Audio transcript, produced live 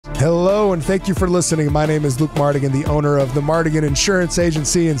Hello, and thank you for listening. My name is Luke Mardigian, the owner of the Mardigian Insurance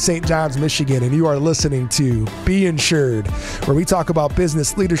Agency in St. John's, Michigan, and you are listening to Be Insured, where we talk about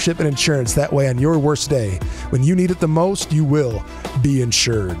business, leadership, and insurance. That way, on your worst day, when you need it the most, you will be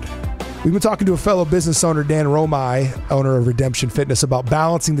insured. We've been talking to a fellow business owner, Dan Romigh, owner of Redemption Fitness, about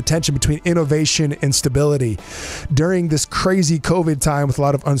balancing the tension between innovation and stability. During this crazy COVID time with a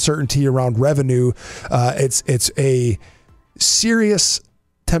lot of uncertainty around revenue, it's a serious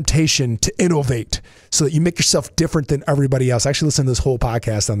temptation to innovate so that you make yourself different than everybody else. I actually listened to this whole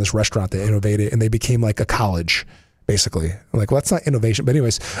podcast on this restaurant that innovated, and they became like a college, basically. I'm like, well, that's not innovation. But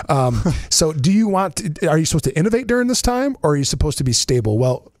anyways, so are you supposed to innovate during this time, or are you supposed to be stable?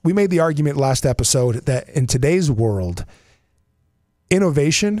 Well, we made the argument last episode that in today's world,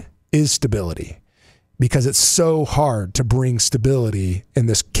 innovation is stability, because it's so hard to bring stability in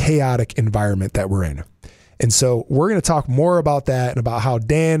this chaotic environment that we're in. And so we're going to talk more about that and about how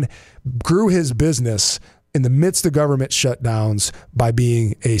Dan grew his business in the midst of government shutdowns by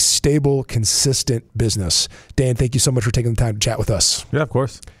being a stable, consistent business. Dan, thank you so much for taking the time to chat with us. Yeah, of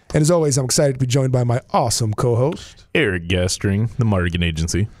course. And as always, I'm excited to be joined by my awesome co-host, Eric Gastring, the Mardigian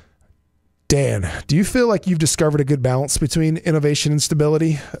Agency. Dan, do you feel like you've discovered a good balance between innovation and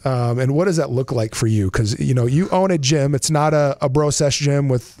stability? And what does that look like for you? Because, you know, you own a gym. It's not a bro sesh gym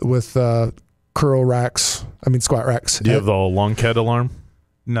with squat racks. Do you have the lunkhead alarm?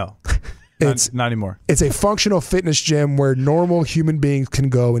 No, not anymore. It's a functional fitness gym where normal human beings can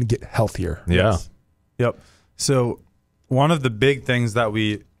go and get healthier. Yeah. Yes. Yep. So one of the big things that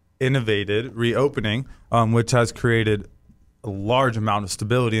we innovated, reopening, which has created a large amount of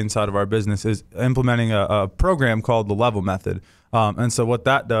stability inside of our business, is implementing a program called the Level Method. And so what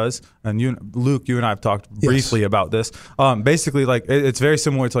that does, and Luke, you and I have talked briefly about this. Basically, like it's very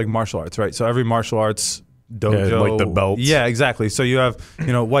similar to like martial arts, right? So every martial arts dojo, like the belts. Yeah, exactly. So you have,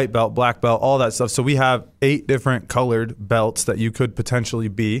 white belt, black belt, all that stuff. So we have 8 different colored belts that you could potentially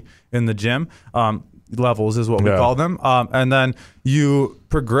be in the gym. Levels is what we call them. And then you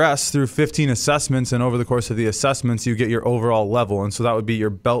progress through 15 assessments, and over the course of the assessments, you get your overall level. And so that would be your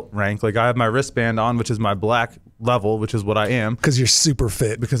belt rank. Like I have my wristband on, which is my black level, which is what I am. Because you're super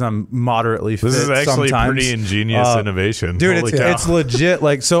fit. Because I'm moderately fit. This is actually sometimes. Pretty ingenious innovation. Dude, it's legit.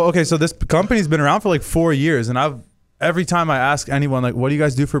 Like, so this company's been around for like 4 years, and every time I ask anyone, like, what do you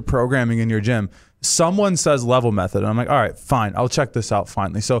guys do for programming in your gym? Someone says Level Method, and I'm like, all right, fine, I'll check this out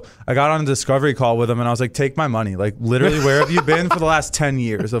finally. So I got on a discovery call with them, and I was like, take my money. Like, literally, where have you been for the last 10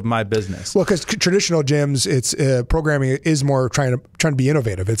 years of my business? Well, because traditional gyms, it's programming is more trying to be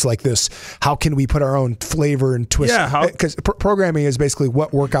innovative. It's like this, how can we put our own flavor and twist? Yeah, because programming is basically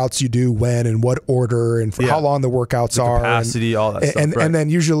what workouts you do when and what order and for how long the workouts are, capacity, all that stuff. And then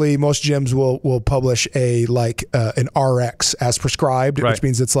usually most gyms will publish an RX as prescribed, which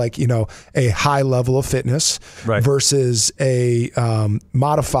means it's like a high level of fitness versus a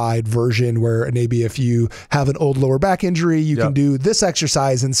modified version where maybe if you have an old lower back injury, you can do this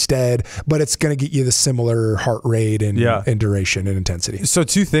exercise instead, but it's going to get you the similar heart rate and duration and intensity. So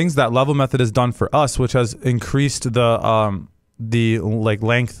 2 things that Level Method has done for us, which has increased the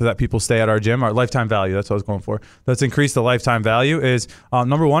length that people stay at our gym, our lifetime value, that's what I was going for. That's increased the lifetime value is,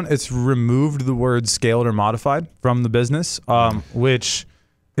 number one, it's removed the word scaled or modified from the business, which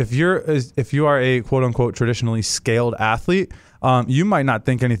if you are a quote unquote traditionally scaled athlete, you might not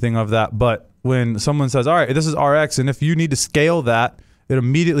think anything of that. But when someone says, all right, this is RX, and if you need to scale that, it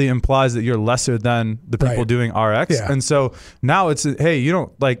immediately implies that you're lesser than the people doing RX. Yeah. And so now it's, hey, you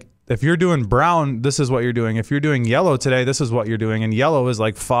don't like, if you're doing brown, this is what you're doing. If you're doing yellow today, this is what you're doing. And yellow is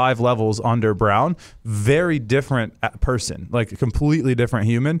like 5 levels under brown. Very different person, like a completely different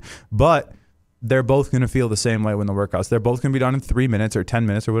human. But they're both going to feel the same way when the workouts. They're both going to be done in 3 minutes or 10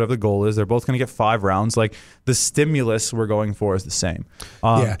 minutes or whatever the goal is. They're both going to get 5 rounds. Like the stimulus we're going for is the same.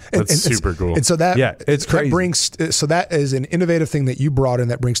 That's super cool. And so it's crazy. That is an innovative thing that you brought in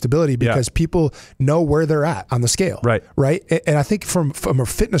that brings stability because people know where they're at on the scale. Right. And I think from a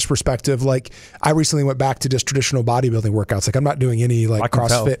fitness perspective, like I recently went back to just traditional bodybuilding workouts. Like I'm not doing any like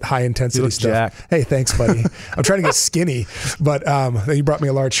CrossFit high intensity stuff. Jacked. Hey, thanks, buddy. I'm trying to get skinny, but you brought me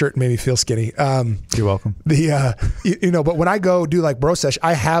a large shirt and made me feel skinny. You're welcome. But when I go do like bro sesh,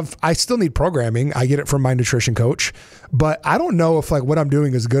 I still need programming. I get it from my nutrition coach, but I don't know if like what I'm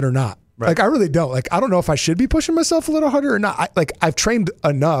doing is good or not. Right. Like I really don't. Like I don't know if I should be pushing myself a little harder or not. I've trained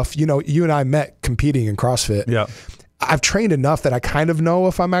enough. You and I met competing in CrossFit. Yeah. I've trained enough that I kind of know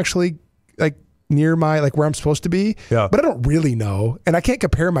if I'm actually like near my like where I'm supposed to be, but I don't really know, and I can't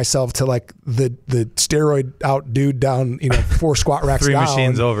compare myself to like the steroid out dude down 4 squat racks 3 down,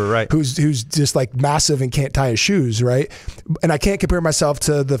 machines over, right? Who's just like massive and can't tie his shoes, right? And I can't compare myself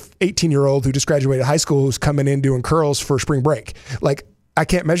to the 18-year-old who just graduated high school who's coming in doing curls for spring break. Like I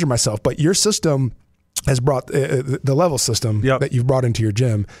can't measure myself, but your system has brought the level system that you've brought into your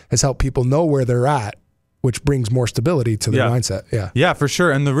gym has helped people know where they're at, which brings more stability to their mindset. Yeah, for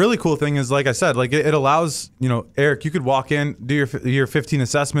sure. And the really cool thing is, like I said, like it allows, Eric, you could walk in, do your 15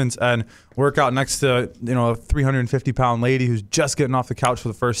 assessments and work out next to, a 350-pound lady who's just getting off the couch for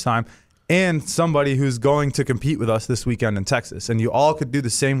the first time and somebody who's going to compete with us this weekend in Texas. And you all could do the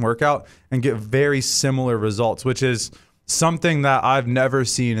same workout and get very similar results, which is something that I've never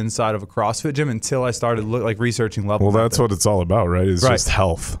seen inside of a CrossFit gym until I started researching level. Well, that's what it's all about, right? It's just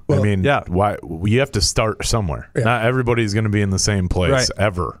health. Well, I mean, why you have to start somewhere. Yeah. Not everybody's going to be in the same place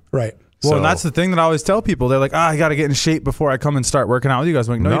ever. Right. Well, and that's the thing that I always tell people. They're like, I got to get in shape before I come and start working out with you guys.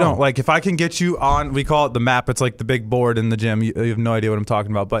 I'm like, no, you don't. Like, if I can get you on, we call it the map. It's like the big board in the gym. You have no idea what I'm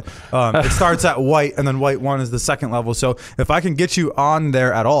talking about. But it starts at white, and then white 1 is the second level. So if I can get you on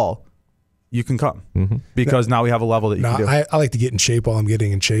there at all, you can come because now we have a level that you can do. I like to get in shape while I'm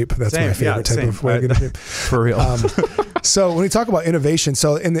getting in shape. That's my favorite type of way to get in shape. For real. So when we talk about innovation,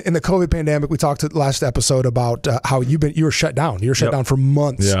 so in the COVID pandemic, we talked last episode about how you were shut down. You were shut down for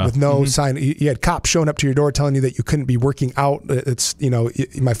months with no sign. You had cops showing up to your door telling you that you couldn't be working out. It's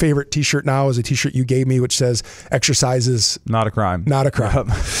my favorite T-shirt now is a T-shirt you gave me, which says "Exercise is not a crime." Not a crime.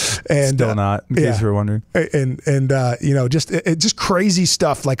 And still not. In case you were wondering. And just crazy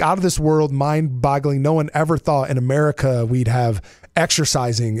stuff, like out of this world, mind-boggling. No one ever thought in America we'd have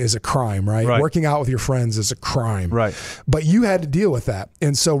exercising is a crime, right? Working out with your friends is a crime. Right. But you had to deal with that.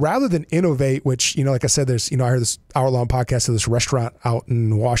 And so rather than innovate, which, like I said, there's, I heard this hour-long podcast of this restaurant out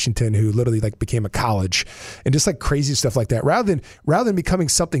in Washington who literally like became a college and just like crazy stuff like that. Rather than becoming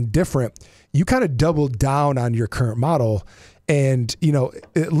something different, you kind of doubled down on your current model. And,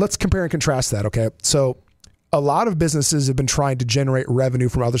 let's compare and contrast that. Okay. So a lot of businesses have been trying to generate revenue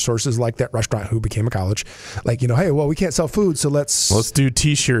from other sources, like that restaurant who became a college. Like, hey, well, we can't sell food, so let's do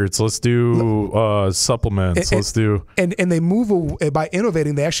T-shirts, let's do supplements, and they move by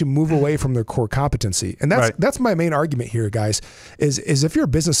innovating. They actually move away from their core competency, and that's my main argument here, guys. Is if you're a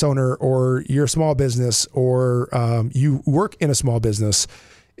business owner or you're a small business or you work in a small business,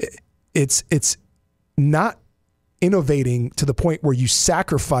 it's not innovating to the point where you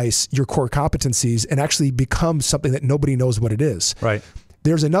sacrifice your core competencies and actually become something that nobody knows what it is. Right.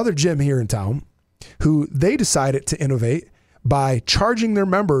 There's another gym here in town who they decided to innovate by charging their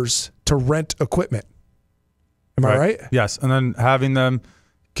members to rent equipment. Am I right? Yes. And then having them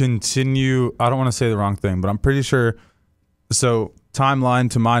continue, I don't want to say the wrong thing, but I'm pretty sure. So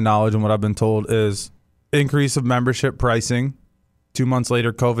timeline to my knowledge and what I've been told is increase of membership pricing. 2 months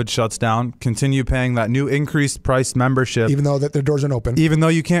later, COVID shuts down. Continue paying that new increased price membership. Even though that their doors aren't open. Even though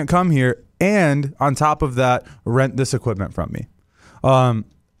you can't come here. And on top of that, rent this equipment from me.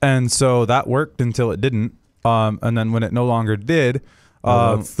 And so that worked until it didn't. And then when it no longer did.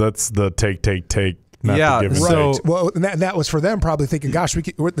 That's the take. Not to give right. Well, and that was for them probably thinking, gosh,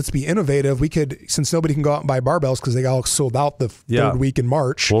 let's be innovative. We could, since nobody can go out and buy barbells because they all sold out the third week in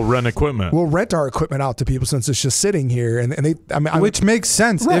March. We'll rent equipment. We'll rent our equipment out to people since it's just sitting here. And which makes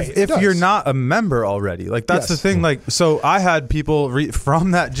sense if you're not a member already. Like that's the thing. Like, so I had people from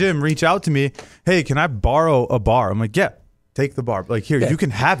that gym reach out to me. Hey, can I borrow a bar? I'm like, yeah. Take the bar. Like, here, you can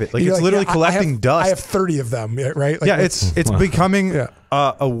have it. Like, it's literally collecting dust. I have 30 of them, right? Like, it's becoming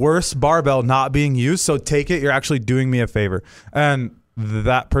a worse barbell not being used. So take it. You're actually doing me a favor. And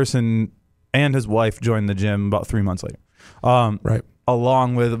that person and his wife joined the gym about 3 months later. Right.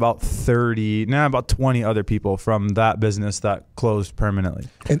 Along with about 20 other people from that business that closed permanently.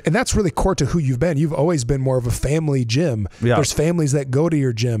 And that's really core to who you've been. You've always been more of a family gym. Yeah. There's families that go to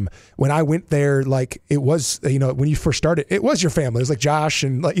your gym. When I went there, like it was, when you first started, it was your family. It was like Josh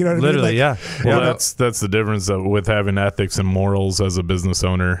and like, what I mean? Literally, like, Well, that's the difference with having ethics and morals as a business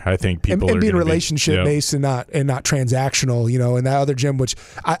owner. I think people and being relationship based and not transactional, and that other gym, which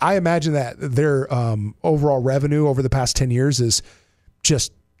I imagine that their overall revenue over the past 10 years is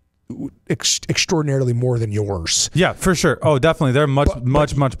just extraordinarily more than yours. Yeah, for sure. Oh, definitely. They're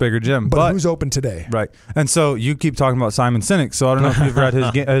much bigger gym. But who's open today? Right. And so you keep talking about Simon Sinek. So I don't know if you've read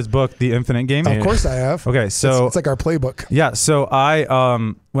his book, The Infinite Game. Of course I have. Okay, so it's like our playbook. Yeah. So I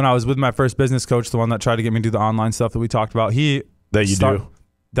when I was with my first business coach, the one that tried to get me to do the online stuff that we talked about, that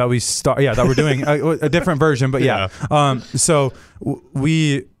we're doing a different version, but so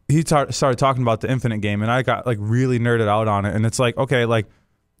he started talking about the infinite game, and I got like really nerded out on it. And it's like, okay, like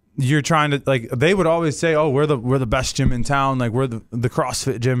you're trying to, like, they would always say, oh, we're the best gym in town, like we're the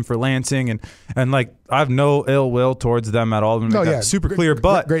CrossFit gym for Lansing, and like I have no ill will towards them at all. No, yeah, super clear,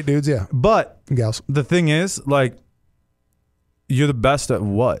 but great dudes, yeah. But gals. The thing is, like, you're the best at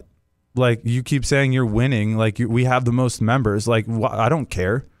what? Like, you keep saying you're winning. Like, we have the most members. Like, I don't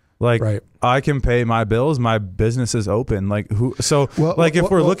care. Like, I can pay my bills. My business is open. Like, who? So, if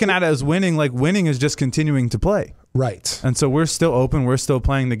we're looking at it as winning, like, winning is just continuing to play. Right. And so we're still open. We're still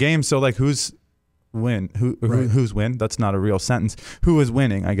playing the game. So, like, who's win? Who's win? That's not a real sentence. Who is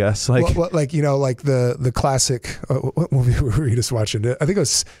winning? I guess. Like, like, you know, like the classic. What movie were you just watching? I think it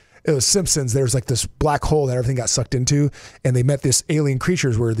was Simpsons. There was like this black hole that everything got sucked into, and they met this alien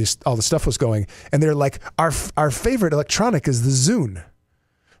creatures where all the stuff was going, and they're like, our favorite electronic is the Zune.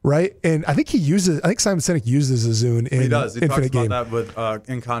 Right, and I think Simon Sinek uses a Zune in Infinite Game. He talks about that with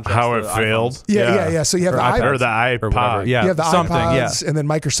in contrast how to it failed. Yeah. So you have the iPod. Yeah, you have the something, iPods, and then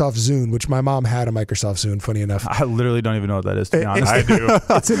Microsoft Zune, which my mom had a Microsoft Zune. Funny enough, I literally don't even know what that is. To be honest, I do.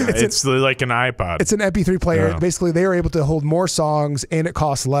 It's like an iPod. It's an MP3 player. Yeah. Basically, they were able to hold more songs, and it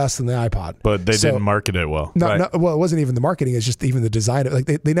costs less than the iPod. But they didn't market it well. No, well, it wasn't even the marketing. It's just even the design. Like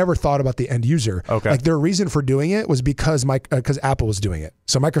they never thought about the end user. Okay. Like their reason for doing it was because Apple was doing it.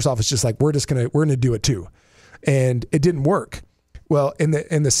 So Microsoft was just like, we're gonna do it too, and it didn't work. Well, in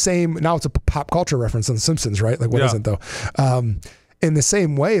the same, now it's a pop culture reference on The Simpsons, right? Like what isn't though? In the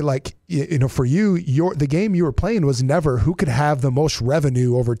same way, like, you know, for you, the game you were playing was never who could have the most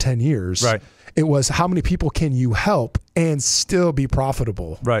revenue over 10 years. Right. It was how many people can you help and still be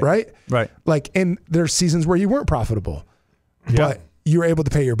profitable. Right. Like, and there's seasons where you weren't profitable, but you were able to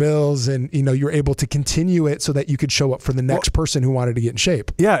pay your bills, and, you know, you were able to continue it so that you could show up for the next person who wanted to get in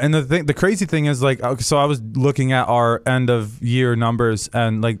shape. Yeah. And the crazy thing is, like, so I was looking at our end of year numbers,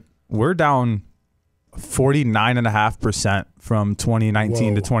 and like we're down 49.5% from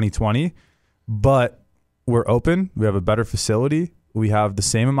 2019 to 2020, but we're open. We have a better facility. We have the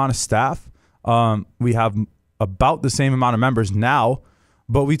same amount of staff. We have about the same amount of members now,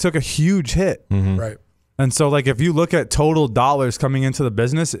 but we took a huge hit. Mm-hmm. Right. And so, like, if you look at total dollars coming into the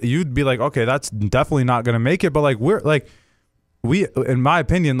business, you'd be like, okay, that's definitely not going to make it. But like, we, in my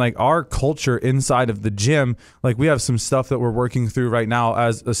opinion, like our culture inside of the gym, like we have some stuff that we're working through right now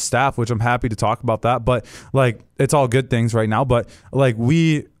as a staff, which I'm happy to talk about that. But like, it's all good things right now. But like,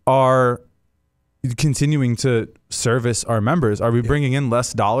 we are continuing to service our members. Are we bringing in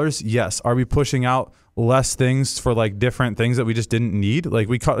less dollars? Yes. Are we pushing out less things for like different things that we just didn't need? Like,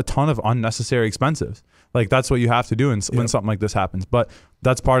 we cut a ton of unnecessary expenses. Like, that's what you have to do when something like this happens. But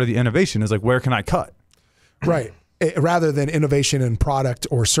that's part of the innovation, is like, where can I cut? Right. Rather than innovation in product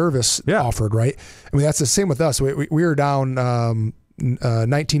or service offered, right? I mean, that's the same with us. We were down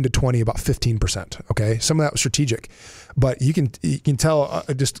 19 to 20, about 15%. Okay, some of that was strategic, but you can tell.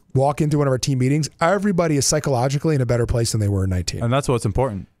 Just walk into one of our team meetings. Everybody is psychologically in a better place than they were in 19, and that's what's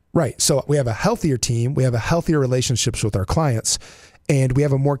important. Right. So we have a healthier team. We have a healthier relationships with our clients. And we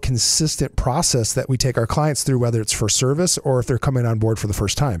have a more consistent process that we take our clients through, whether it's for service or if they're coming on board for the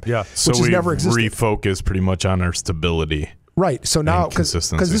first time. Yeah. So we refocus pretty much on our stability. Right. So now, because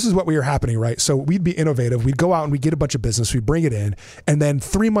this is what we were happening, right? So we'd be innovative. We'd go out and we'd get a bunch of business. We'd bring it in. And then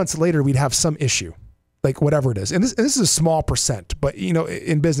 3 months later, we'd have some issue. Like whatever it is. And this is a small percent, but you know,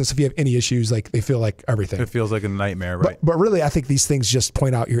 in business, if you have any issues, like they feel like everything. It feels like a nightmare, right? But really, I think these things just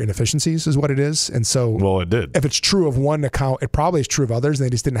point out your inefficiencies is what it is. And so, well, it did. If it's true of one account, it probably is true of others, and they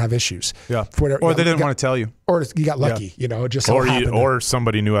just didn't have issues. Yeah. Or they didn't want to tell you. Or you got lucky, you know, just or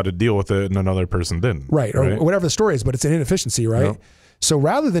somebody knew how to deal with it and another person didn't. Right. Or whatever the story is, but it's an inefficiency, right? Yep. So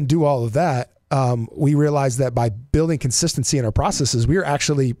rather than do all of that, we realized that by building consistency in our processes, we were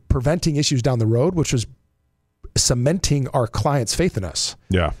actually preventing issues down the road, which was cementing our clients' faith in us.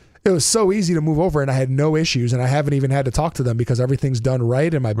 Yeah. It was so easy to move over, and I had no issues, and I haven't even had to talk to them because everything's done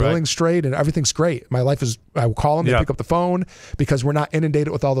right and my billing's straight and everything's great. My life is, I will call them, they pick up the phone because we're not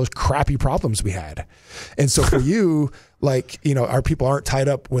inundated with all those crappy problems we had. And so for you, like, you know, our people aren't tied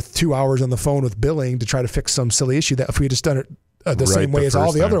up with 2 hours on the phone with billing to try to fix some silly issue that if we had just done it the same way as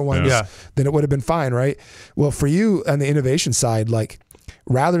all the other ones, then it would have been fine, right? Well, for you on the innovation side, like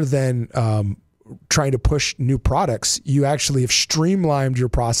rather than trying to push new products, you actually have streamlined your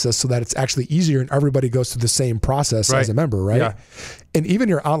process so that it's actually easier and everybody goes through the same process as a member, right? Yeah. And even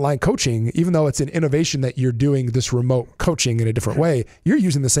your online coaching, even though it's an innovation that you're doing this remote coaching in a different way, you're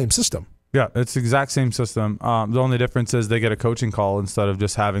using the same system. Yeah, it's the exact same system. The only difference is they get a coaching call instead of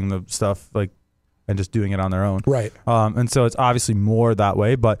just having the stuff like and just doing it on their own. Right. And so it's obviously more that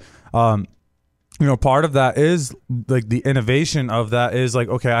way, but you know, part of that is like the innovation of that is like,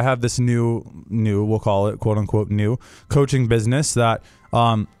 okay, I have this new, we'll call it quote unquote new coaching business that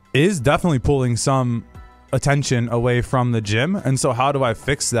is definitely pulling some attention away from the gym. And so how do I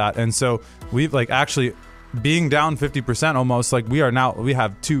fix that? And so we've like actually being down 50% almost, like we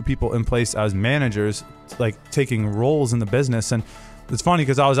have 2 people in place as managers, like taking roles in the business. And it's funny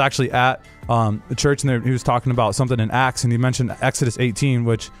because I was actually at the church and he was talking about something in Acts, and he mentioned Exodus 18,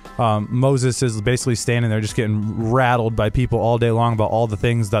 which Moses is basically standing there just getting rattled by people all day long about all the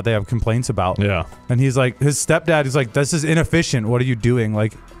things that they have complaints about. Yeah. And he's like, his stepdad is like, this is inefficient. What are you doing?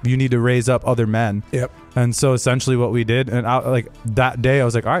 Like, you need to raise up other men. Yep. And so essentially what we did, and like that day I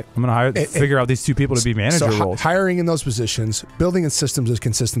was like, all right, I'm going to figure out these 2 people to be manager roles. Hiring in those positions, building in systems of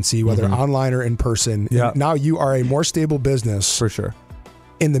consistency, whether online or in person. Yeah. Now you are a more stable business. For sure.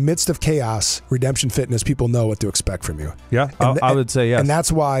 In the midst of chaos, Redemption Fitness, people know what to expect from you. Yeah, I would say yes. And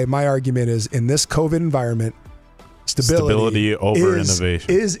that's why my argument is, in this COVID environment, stability over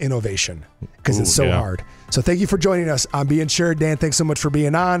innovation is innovation, because it's so hard. So thank you for joining us on Be Insured. Dan, thanks so much for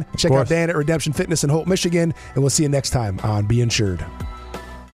being on. Check out Dan at Redemption Fitness in Holt, Michigan, and we'll see you next time on Be Insured.